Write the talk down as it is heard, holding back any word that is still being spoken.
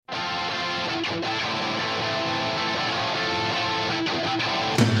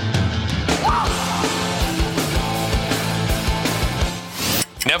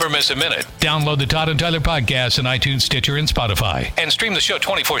Never miss a minute. Download the Todd and Tyler podcast on iTunes, Stitcher, and Spotify. And stream the show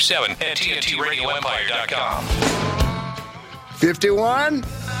 24/7 at TNTRadioEmpire.com. 51?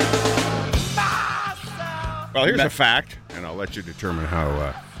 Well, here's a fact, and I'll let you determine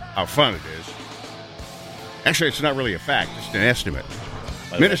how fun it is. Actually, it's not really a fact. It's an estimate.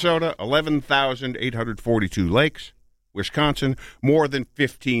 Minnesota, 11,842 lakes. Wisconsin, more than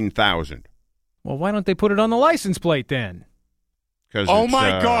 15,000. Well, why don't they put it on the license plate then? Oh,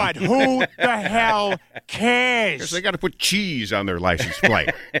 my God. Who the hell cares? Because they got to put cheese on their license plate.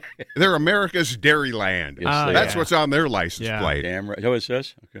 They're America's Dairyland. Yes, That's what's on their license plate. Damn right. Is that what it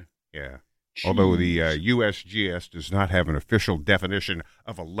says? Okay. Yeah. Cheese. Although the USGS does not have an official definition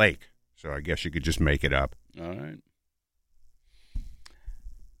of a lake, so I guess you could just make it up. All right.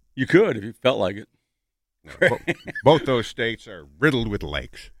 You could if you felt like it. Both those states are riddled with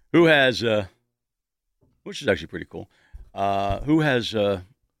lakes. Who has, which is actually pretty cool, who has Alex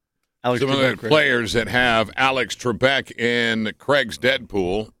Some Trebek? of the players that have Alex Trebek in Craig's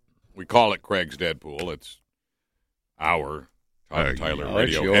Deadpool. We call it Craig's Deadpool. It's our Todd Tyler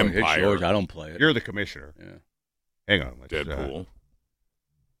Radio Empire. It's yours. I don't play it. You're the commissioner. Yeah. Hang on. Deadpool.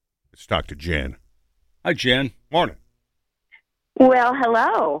 Let's talk to Jen. Hi, Jen. Morning. Well,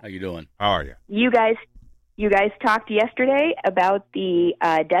 hello. How you doing? How are you? You guys talked yesterday about the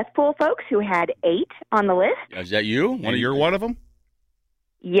death pool folks who had 8 on the list. Is that you? And you're one of them?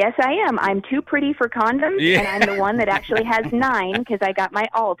 Yes, I am. I'm too pretty for condoms, and I'm the one that actually has 9 because I got my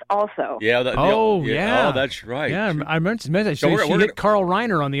alt also. Yeah. Yeah. Oh, that's right. Yeah, I meant to mention. So she hit Carl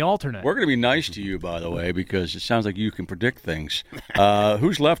Reiner on the alternate. We're going to be nice to you, by the way, because it sounds like you can predict things.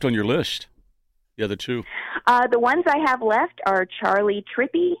 Who's left on your list? The other 2? The ones I have left are Charlie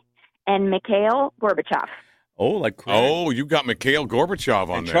Trippy and Mikhail Gorbachev. Oh, like Craig. Oh, you got Mikhail Gorbachev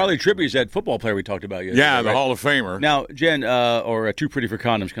on and there. Charlie Trippy's that football player we talked about yesterday. Yeah, the right? Hall of Famer. Now, Jen, or Too Pretty for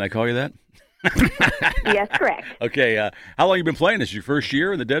Condoms, can I call you that? Yes, correct. Okay. How long you been playing this? Your first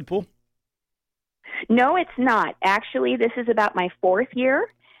year in the Deadpool? No, it's not. Actually, this is about my 4th year.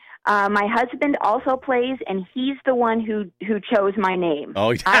 My husband also plays, and he's the one who chose my name.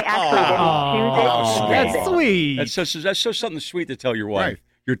 Oh, I actually didn't choose it. That's sweet. That's so something sweet to tell your wife. Right.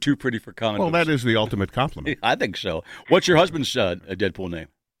 You're too pretty for condoms. Well, that is the ultimate compliment. I think so. What's your husband's Deadpool name?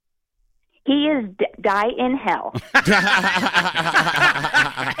 He is Die in Hell.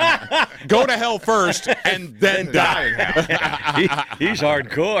 Go to hell first and then die in hell. He's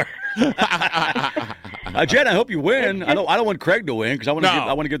hardcore. Jen, I hope you win. I don't want Craig to win because I want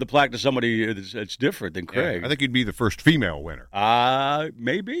to give the plaque to somebody that's different than Craig. Yeah, I think you'd be the first female winner.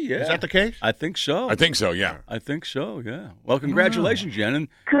 Maybe, yeah. Is that the case? I think so. I think so, yeah. I think so, yeah. Well, congratulations, Jen.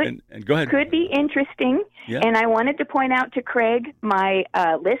 And go ahead. Could be interesting. Yeah. And I wanted to point out to Craig, my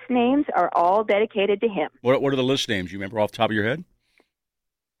list names are all dedicated to him. What are the list names? You remember off the top of your head?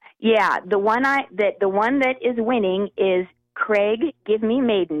 Yeah, the one that is winning is Craig, Give Me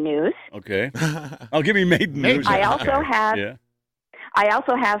Maiden News. Okay. I'll give you Maiden News. I also have Yeah. I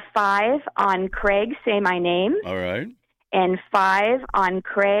also have 5 on Craig, Say My Name. All right. And 5 on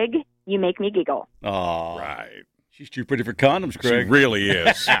Craig, You Make Me Giggle. Oh, Right. She's too pretty for condoms, Craig. She really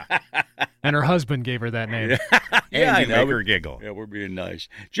is. And her husband gave her that name. Yeah, I you know. make her giggle. Yeah, we're being nice.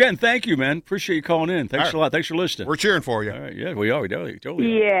 Jen, thank you, man. Appreciate you calling in. Thanks a lot. Thanks for listening. We're cheering for you. All right. Yeah, we are. We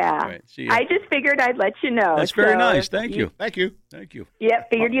totally are. Yeah. All right. See ya. I just figured I'd let you know. That's very So nice. Thank you. Thank you. Thank you. Yeah,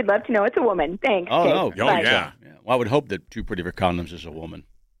 figured you'd love to know it's a woman. Thanks. Oh, no. Okay, Oh, bye. yeah. Well, I would hope that Too Pretty for Condoms is a woman.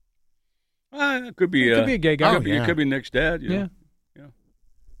 It could be. It could be a gay guy. It could be Nick's dad. Yeah.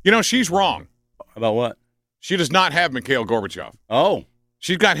 You know, she's wrong. About what? She does not have Mikhail Gorbachev. Oh.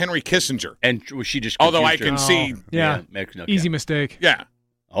 She's got Henry Kissinger. And was she just Although I confused can her? see. Yeah. Okay. Easy mistake. Yeah.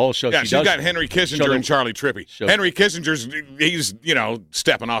 Oh, so Yeah, she she's does. got Henry Kissinger so and Charlie Trippy. so- Henry Kissinger's, he's,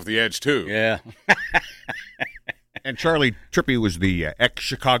 stepping off the edge, too. Yeah. And Charlie Trippy was the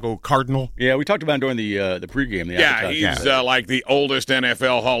ex-Chicago Cardinal. Yeah, we talked about it during the pregame. The Yeah, advertising. he's like the oldest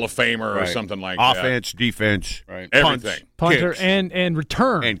NFL Hall of Famer or Right. something like that. Offense, defense, Right. Everything. Punter kicks, and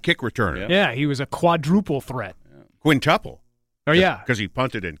return. and kick return. Yeah. Yeah, he was a quadruple threat. Quintuple. Oh, yeah. Because he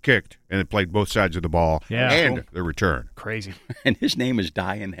punted and kicked and then played both sides of the ball and the return. Crazy. And his name is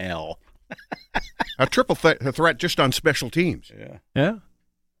Die in Hell. A triple threat just on special teams. Yeah. Yeah.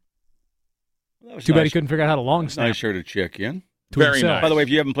 Well, that was Too bad he nice. couldn't figure out how to long It's snap. nice her to check in. to Very himself. nice. By the way, if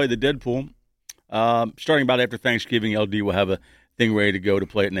you haven't played the Deadpool, starting about after Thanksgiving, LD will have a thing ready to go to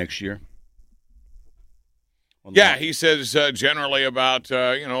play it next year. Yeah, he says generally about,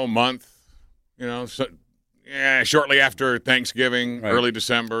 a month, shortly after Thanksgiving, Right. early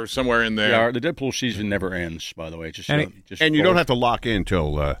December, somewhere in there. Yeah, the Deadpool season never ends, by the way. And you don't have to lock in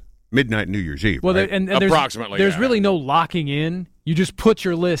till midnight New Year's Eve. Well, right? and Approximately, there's yeah. really no locking in. You just put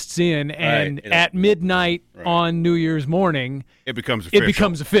your lists in, and Right. at midnight Right. on New Year's morning, it becomes official. it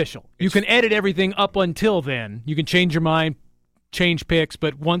becomes official. You can edit everything up until then. You can change your mind, change picks,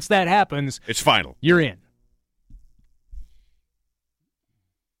 but once that happens, It's final. you're in.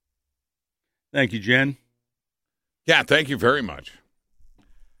 Thank you, Jen. Yeah, thank you very much.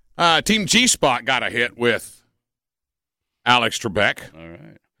 Team G-Spot got a hit with Alex Trebek, All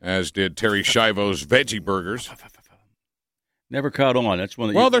right. as did Terry Schiavo's Veggie Burgers. Never caught on. That's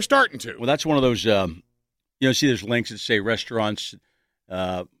one. Well, they're starting to. Well, that's one of those. See, there's links that say restaurants,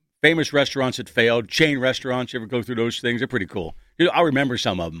 famous restaurants that failed, chain restaurants. You ever go through those things? They're pretty cool. I remember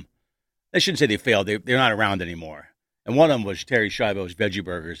some of them. They shouldn't say they failed. They're not around anymore. And one of them was Terry Schiavo's Veggie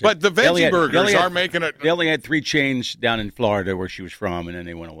Burgers. But the Veggie Burgers are making it. They only had 3 chains down in Florida where she was from, and then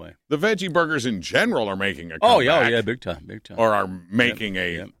they went away. The Veggie Burgers in general are making a Oh, comeback. yeah, big time. Or are making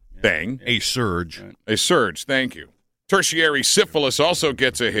a thing. A surge. Right. A surge, thank you. Tertiary syphilis also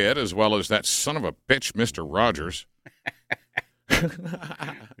gets a hit, as well as that son of a bitch, Mr. Rogers.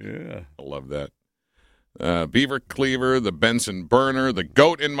 Yeah. I love that. Beaver Cleaver, the Benson Burner, the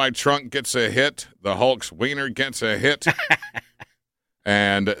Goat in My Trunk gets a hit. The Hulk's Wiener gets a hit.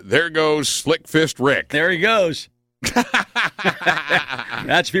 And there goes Slick Fist Rick. There he goes.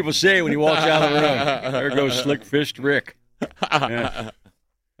 That's what people say when he walks out of the room. There goes Slick Fist Rick. Yeah.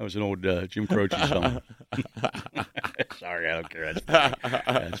 That was an old Jim Croce song. Sorry, I don't care.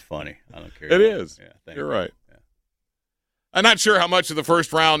 That's funny. I don't care. It is. Yeah, thank You're you. right. Yeah. I'm not sure how much of the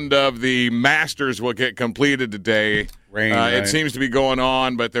first round of the Masters will get completed today. Rain, right? It seems to be going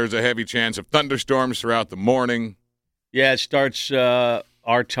on, but there's a heavy chance of thunderstorms throughout the morning. Yeah, it starts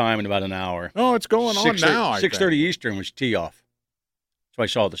our time in about an hour. Oh, it's going on now. 6:30 Eastern was tee off. That's what I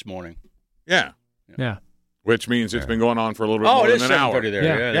saw this morning. Yeah, Yeah. which means it's been going on for a little bit Oh, more it is than an hour. 7:30 there.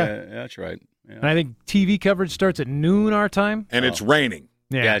 Yeah. Yeah, that's right. Yeah. And I think TV coverage starts at noon our time. And it's raining.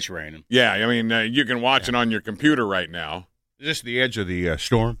 Yeah, it's raining. Yeah, I mean, you can watch it on your computer right now. Is this the edge of the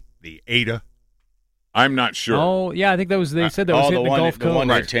storm? The Ada? I'm not sure. Oh, yeah, I think that was. They said that was hitting the Gulf the one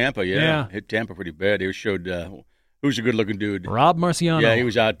Coast. hit Tampa, Yeah. hit Tampa pretty bad. They showed who's a good-looking dude. Rob Marciano. Yeah, he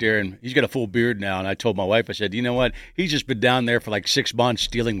was out there, and he's got a full beard now. And I told my wife, I said, you know what? He's just been down there for like 6 months,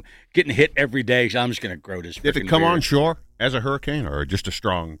 getting hit every day. So I'm just going to grow this. Did it freaking come beard. on shore as a hurricane or just a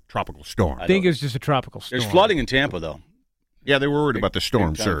strong tropical storm? I think it was just a tropical storm. There's flooding in Tampa, though. Yeah, they were worried about the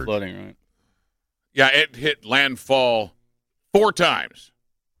storm Big time surge. flooding, right? Yeah, it hit landfall 4 times.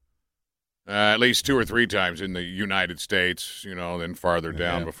 At least 2 or 3 times in the United States, then farther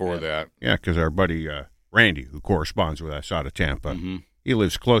down before that. Yeah, because our buddy Randy, who corresponds with us out of Tampa, he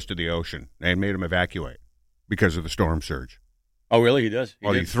lives close to the ocean and made him evacuate because of the storm surge. Oh, really? He does?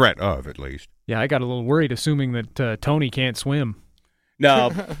 Or the threat of, at least. Yeah, I got a little worried, assuming that Tony can't swim.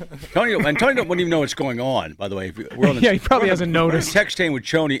 No, Tony wouldn't even know what's going on. By the way, we're on the, Yeah, he probably hasn't noticed. Text chain with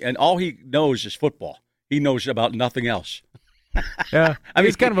Tony, and all he knows is football. He knows about nothing else. Yeah,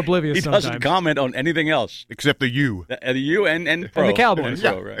 he's kind of oblivious He sometimes. doesn't comment on anything else. Except the U. The U and pro. the Cowboys.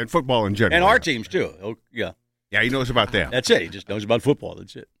 And, pro, right. And football in general. And our teams, too. Oh, yeah. Yeah, he knows about them. That's it. He just knows about football.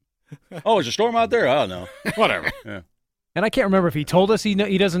 That's it. Oh, is a storm out there? I don't know. Whatever. Yeah. And I can't remember if he told us he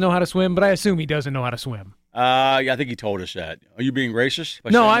doesn't know how to swim, but I assume he doesn't know how to swim. Yeah, I think he told us that. Are you being racist?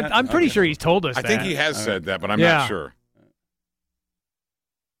 by No, saying that? I'm pretty Okay. sure he's told us I that. think he has said that, but I'm Yeah. not sure.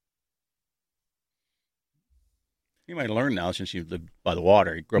 He might learn now since he lived by the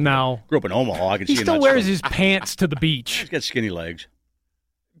water. He grew up, No. grew up in Omaha. I can see He him still not wears swimming. his pants to the beach. He's got skinny legs.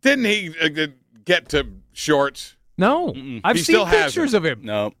 Didn't he get to shorts? No, Mm-mm. I've He seen still has pictures it. of him.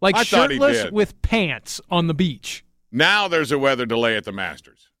 No. Like I thought he shirtless did. with pants on the beach. Now there's a weather delay at the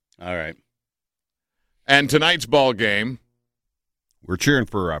Masters. All right. And tonight's ball game, We're cheering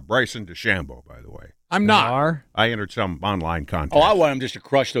for Bryson DeChambeau, by the way. I'm not. Are. I entered some online contest. Oh, I want him just to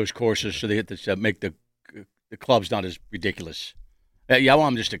crush those courses so they hit this, make the clubs not as ridiculous. Yeah, I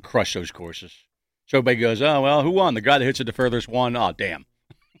want him just to crush those courses. So everybody goes, oh, well, who won? The guy that hits it the furthest won? Oh, damn.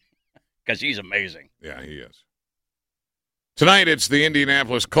 Because he's amazing. Yeah, he is. Tonight it's the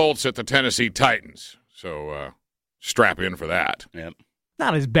Indianapolis Colts at the Tennessee Titans. So strap in for that. Yep.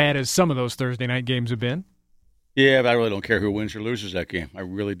 Not as bad as some of those Thursday night games have been. Yeah, but I really don't care who wins or loses that game. I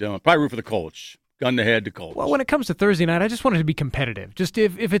really don't. Probably root for the Colts. Gun to head, the Colts. Well, when it comes to Thursday night, I just want it to be competitive. Just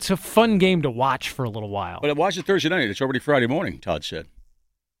if it's a fun game to watch for a little while. But watch it Thursday night. It's already Friday morning, Todd said.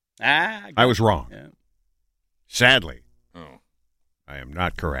 I was wrong. Yeah. Sadly, Oh, I am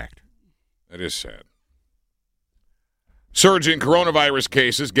not correct. that is sad. Surge in coronavirus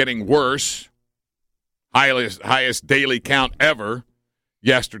cases getting worse. highest daily count ever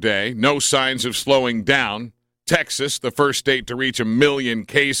yesterday. No signs of slowing down. Texas, the first state to reach 1 million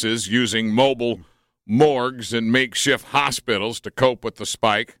cases using mobile morgues and makeshift hospitals to cope with the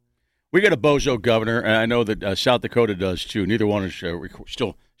spike. We got a bozo governor, and I know that South Dakota does too. Neither one is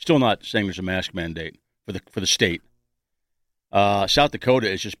still not saying there's a mask mandate for the state. South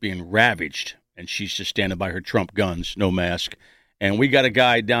Dakota is just being ravaged, and she's just standing by her Trump guns, no mask. And we got a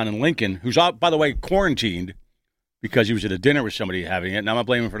guy down in Lincoln who's, by the way, quarantined because he was at a dinner with somebody having it. And I'm not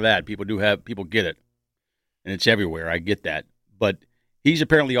blaming him for that. People get it, and it's everywhere. I get that, but he's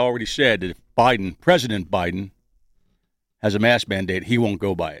apparently already said that if President Biden, has a mask mandate, he won't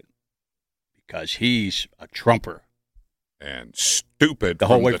go by it because he's a Trumper. And stupid the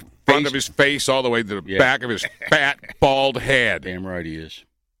whole from way the front of his face all the way to the back of his fat, bald head. Damn right he is.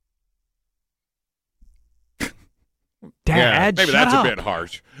 Dad, maybe shut that's up. a bit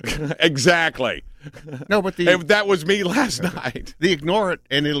harsh. Exactly. No, but That was me last night. the ignore it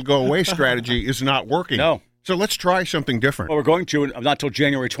and it'll go away strategy is not working. No. So let's try something different. Well, we're going to, not till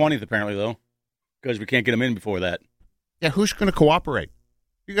January 20th, apparently, though, because we can't get them in before that. Yeah, who's going to cooperate?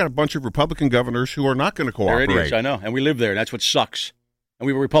 You got a bunch of Republican governors who are not going to They're cooperate. idiots, I know, and we live there, and that's what sucks. And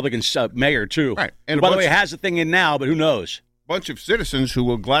we have a Republican mayor, too. Right. And And by a the way, bunch- has the thing in now, but who knows? Bunch of citizens who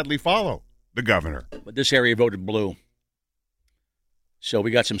will gladly follow the governor. But this area voted blue. So we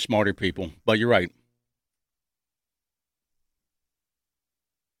got some smarter people. But you're right.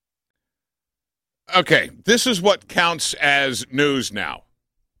 Okay, this is what counts as news now.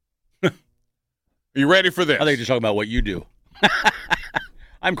 Are you ready for this? I think you're just talking about what you do.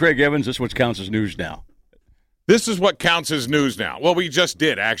 I'm Craig Evans. This is what counts as news now. This is what counts as news now. Well, we just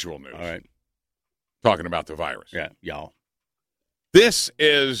did actual news. All right. Talking about the virus. Yeah, y'all. This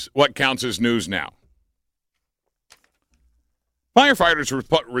is what counts as news now. Firefighters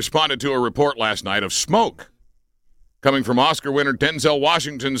responded to a report last night of smoke coming from Oscar winner Denzel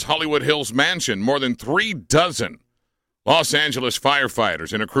Washington's Hollywood Hills mansion. More than 36 Los Angeles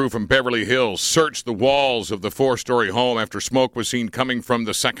firefighters and a crew from Beverly Hills searched the walls of the 4-story home after smoke was seen coming from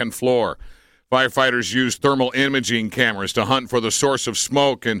the second floor. Firefighters used thermal imaging cameras to hunt for the source of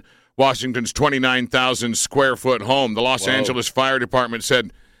smoke in Washington's 29,000-square-foot home. The Los Angeles Fire Department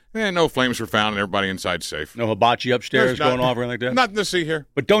said, no flames were found and everybody inside safe. No hibachi upstairs There's going off or anything like that? Nothing to see here.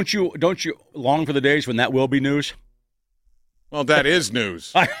 But don't you long for the days when that will be news? Well, that is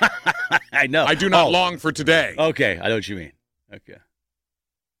news. I know. I do not long for today. Okay, I know what you mean. Okay.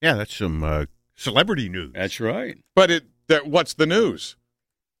 Yeah, that's some celebrity news. That's right. But what's the news?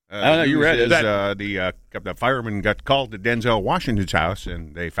 I don't know, you read it. The firemen got called to Denzel Washington's house,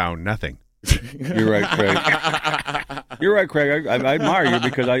 and they found nothing. You're right, Craig. You're right, Craig. I admire you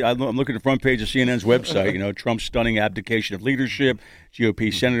because I'm looking at the front page of CNN's website. You know, Trump's stunning abdication of leadership.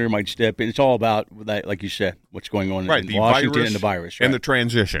 GOP senator might step in. It's all about that, like you said, what's going on in Washington and the virus. Right? And the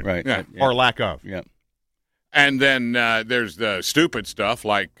transition. Right. Yeah. Or lack of. Yeah. And then there's the stupid stuff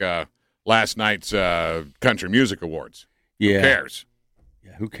like last night's Country Music Awards. Yeah. Who cares?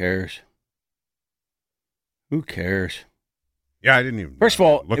 Yeah, who cares? Who cares? Yeah, I didn't even First of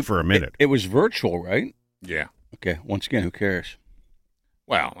all, look for a minute. It was virtual, right? Yeah. Okay, once again, who cares?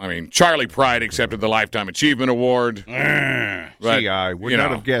 Well, I mean, Charlie Pride accepted the Lifetime Achievement Award. But, See, I would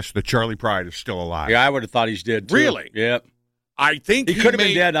not have guessed that Charlie Pride is still alive. Yeah, I would have thought he's dead, too. Really? Yep. I think He could have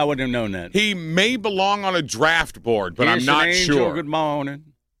been dead, and I wouldn't have known that. He may belong on a draft board, but Here's I'm not an angel, sure. Good morning.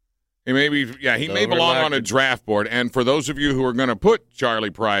 He may be, he may belong on a draft board. And for those of you who are going to put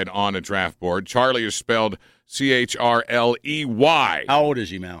Charlie Pride on a draft board, Charlie is spelled Charley. How old is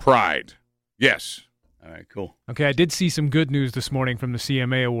he now? Pride. Yes. All right, cool. Okay, I did see some good news this morning from the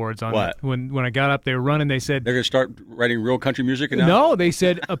CMA Awards. On What? When I got up, they were running. They said They're going to start writing real country music now? no. They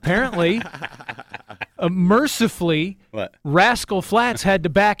said apparently, mercifully, What? Rascal Flatts had to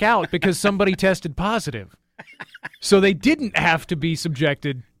back out because somebody tested positive. So they didn't have to be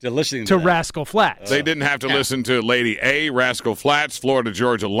subjected They're listening to that. Rascal Flatts. They didn't have to listen to Lady A, Rascal Flatts, Florida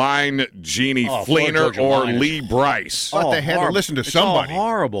Georgia Line, Jeannie Florida Fleener, Georgia or Line is- Lee Bryce. But they had to horrible. listen to It's somebody. all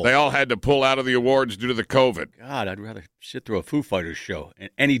horrible. They all had to pull out of the awards due to the COVID. God, I'd rather sit through a Foo Fighters show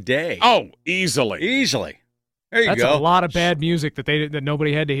any day. Oh, easily. Easily. There you That's go. a lot of bad music that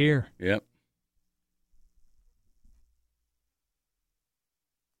nobody had to hear. Yep.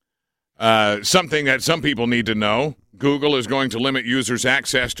 Something that some people need to know, Google is going to limit users'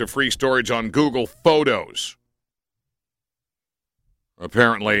 access to free storage on Google Photos.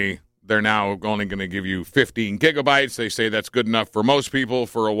 Apparently, they're now only going to give you 15 gigabytes. They say that's good enough for most people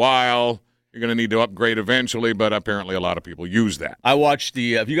for a while. You're going to need to upgrade eventually, but apparently a lot of people use that. I watched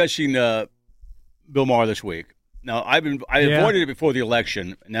have you guys seen Bill Maher this week? Now, I avoided it before the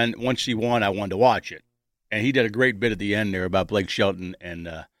election, and then once he won, I wanted to watch it. And he did a great bit at the end there about Blake Shelton and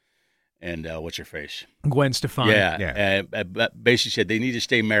what's her face? Gwen Stefani. Yeah. Basically said they need to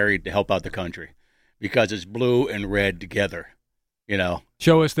stay married to help out the country because it's blue and red together. You know,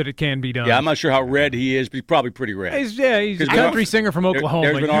 show us that it can be done. Yeah, I'm not sure how red he is, but he's probably pretty red. He's a country singer from Oklahoma.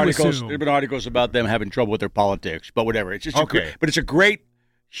 There's been articles about them having trouble with their politics, but whatever. It's just it's a great,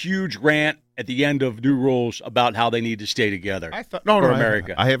 huge rant at the end of New Rules about how they need to stay together. For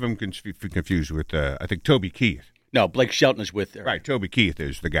America. I have him confused with I think Toby Keith. No, Blake Shelton is with her. Right, Toby Keith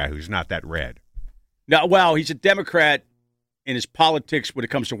is the guy who's not that red. No, well, he's a Democrat in his politics when it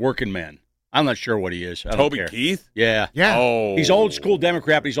comes to working men. I'm not sure what he is. Toby Keith? Yeah. Oh. He's old school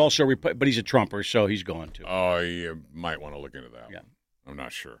Democrat, but he's also but he's a Trumper, so he's going to. Oh, you might want to look into that. Yeah. I'm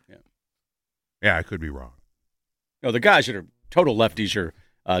not sure. Yeah, I could be wrong. No, the guys that are total lefties are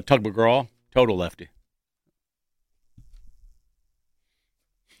Tug McGraw, total lefty.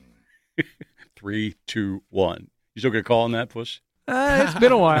 3, 2, 1. You still going to call on that, Puss? It's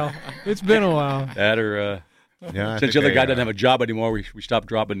been a while. That or... Yeah, since the other guy doesn't have a job anymore, we stopped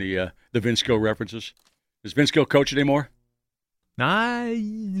dropping the Vince Gill references. Does Vince Gill coach anymore? Nah,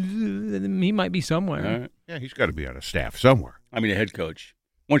 he might be somewhere. All right. Yeah, he's got to be on a staff somewhere. I mean, a head coach.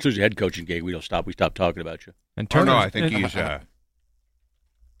 Once there's a head coaching gig, we stop talking about you. And Turner, I think he's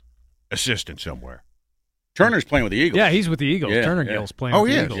assistant somewhere. Turner's playing with the Eagles. Yeah, he's with the Eagles. Yeah, Turner yeah. Gill's playing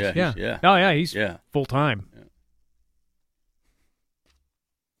with the he is. Eagles. Yeah. Oh, yeah, he's full time.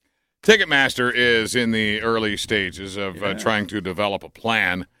 Ticketmaster is in the early stages of trying to develop a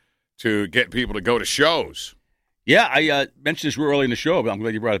plan to get people to go to shows. Yeah, I mentioned this real early in the show, but I'm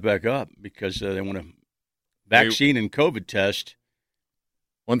glad you brought it back up because they want a vaccine and COVID test.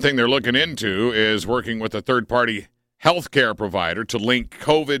 One thing they're looking into is working with a third-party healthcare provider to link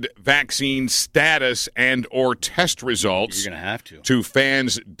COVID vaccine status and or test results You're going to have to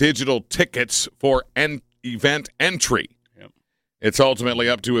fans' digital tickets for event entry. It's ultimately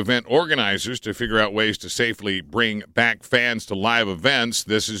up to event organizers to figure out ways to safely bring back fans to live events.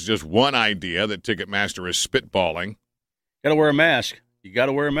 This is just one idea that Ticketmaster is spitballing. Got to wear a mask. You got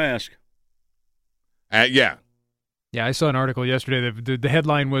to wear a mask. Yeah. Yeah, I saw an article yesterday. The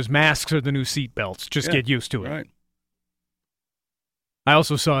headline was "Masks are the new seatbelts. Just get used to it." Right. I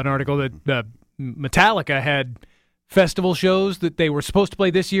also saw an article that Metallica had festival shows that they were supposed to play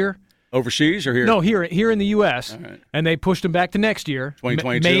this year. Overseas or here? No, here in the U.S. Right. And they pushed them back to next year,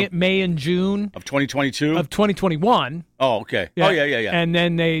 2022, May and June of 2022 of 2021. Oh, okay. Yeah. Oh, yeah. And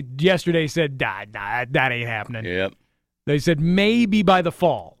then they yesterday said, nah, that ain't happening. Yep. They said maybe by the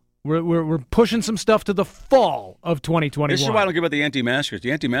fall. We're pushing some stuff to the fall of 2021. This is why I don't give about the anti-maskers.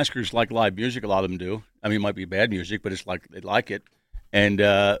 The anti-maskers like live music. A lot of them do. I mean, it might be bad music, but it's like they like it, and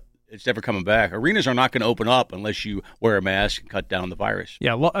it's never coming back. Arenas are not going to open up unless you wear a mask and cut down the virus.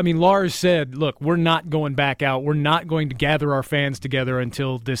 Yeah, I mean, Lars said, look, we're not going back out. We're not going to gather our fans together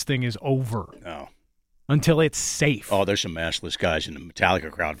until this thing is over. No. Until it's safe. Oh, there's some maskless guys in the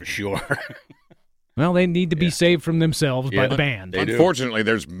Metallica crowd for sure. Well, they need to be saved from themselves by the band. Unfortunately,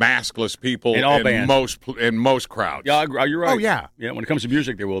 there's maskless people in all bands. most crowds. Yeah, you're right. Oh, yeah. Yeah, when it comes to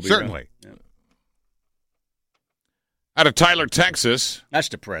music, there will be. Certainly. Yeah. Out of Tyler, Texas. That's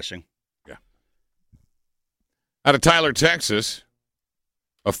depressing. Yeah. Out of Tyler, Texas,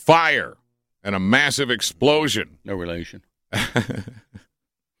 a fire and a massive explosion. No relation.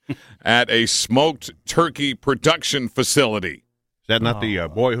 At a smoked turkey production facility. Is that not the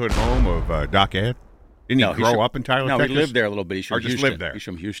boyhood home of Doc Ed? Didn't he grow up in Tyler, Texas? No, he lived there a little bit. He's from Or just Houston. lived there? He's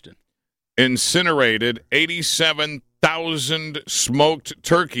from Houston. Incinerated 87,000 smoked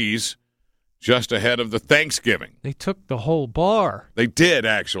turkeys just ahead of the Thanksgiving. They took the whole bar. They did,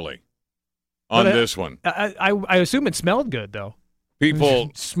 actually, on this one. I assume it smelled good, though.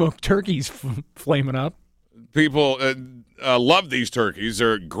 People smoked turkeys flaming up. People love these turkeys.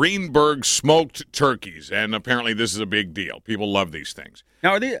 They're Greenberg smoked turkeys, and apparently this is a big deal. People love these things.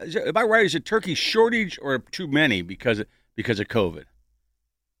 Now, am I right? Is it turkey shortage or too many because of COVID?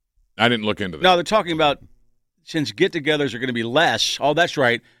 I didn't look into that. No, they're talking about since get-togethers are going to be less. Oh, that's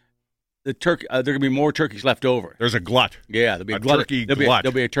right. The turkey, there are going to be more turkeys left over. There's a glut. Yeah, there'll be a glut. turkey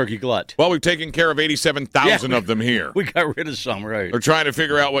There'll be a turkey glut. Well, we've taken care of 87,000 of them here. We got rid of some, right? They're trying to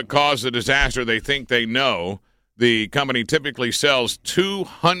figure out what caused the disaster. They think they know. The company typically sells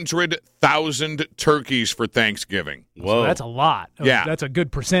 200,000 turkeys for Thanksgiving. Whoa. So that's a lot. Yeah. That's a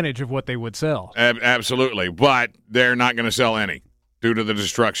good percentage of what they would sell. Absolutely. But they're not going to sell any due to the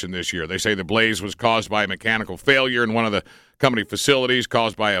destruction this year. They say the blaze was caused by a mechanical failure in one of the company facilities,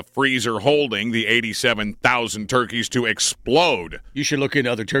 caused by a freezer holding the 87,000 turkeys to explode. You should look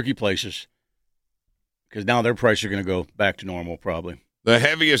into other turkey places because now their prices are going to go back to normal probably. The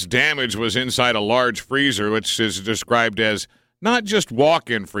heaviest damage was inside a large freezer, which is described as not just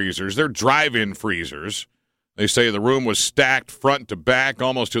walk-in freezers, they're drive-in freezers. They say the room was stacked front to back,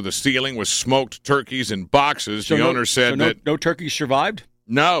 almost to the ceiling, with smoked turkeys in boxes. So the owner said that no turkeys survived?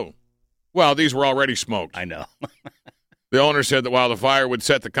 no. Well, these were already smoked. I know. The owner said that while the fire would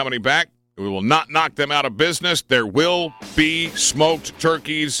set the company back, we will not knock them out of business. There will be smoked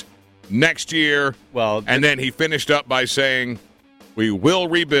turkeys next year. Well, And then he finished up by saying, we will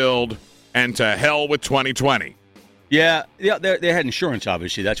rebuild, and to hell with 2020. yeah, they had insurance.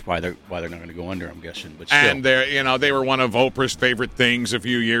 Obviously, that's why they're not going to go under. I'm guessing, but still. And they were one of Oprah's favorite things a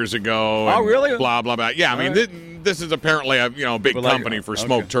few years ago. Oh, and really? Blah blah blah. Yeah, I mean, right. this is apparently a big Well, like- company for okay.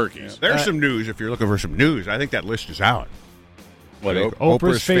 smoked turkeys. There's some news if you're looking for some news. I think that list is out. What,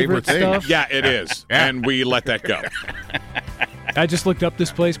 Oprah's favorite thing. stuff? Yeah, it is, and we let that go. I just looked up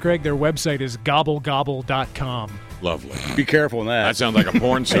this place, Greg. Their website is gobblegobble.com. Lovely. Be careful on that. That sounds like a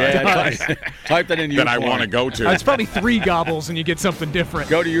porn site yeah, type that in that I YouPorn. want to go to. It's probably 3 gobbles and you get something different.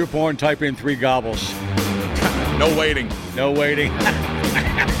 Go to YouPorn, type in 3 gobbles. No waiting. No waiting.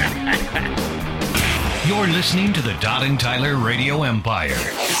 You're listening to the Todd and Tyler Radio Empire.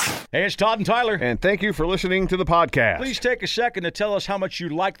 Hey, it's Todd and Tyler. And thank you for listening to the podcast. Please take a second to tell us how much you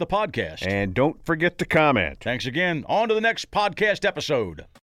like the podcast. And don't forget to comment. Thanks again. On to the next podcast episode.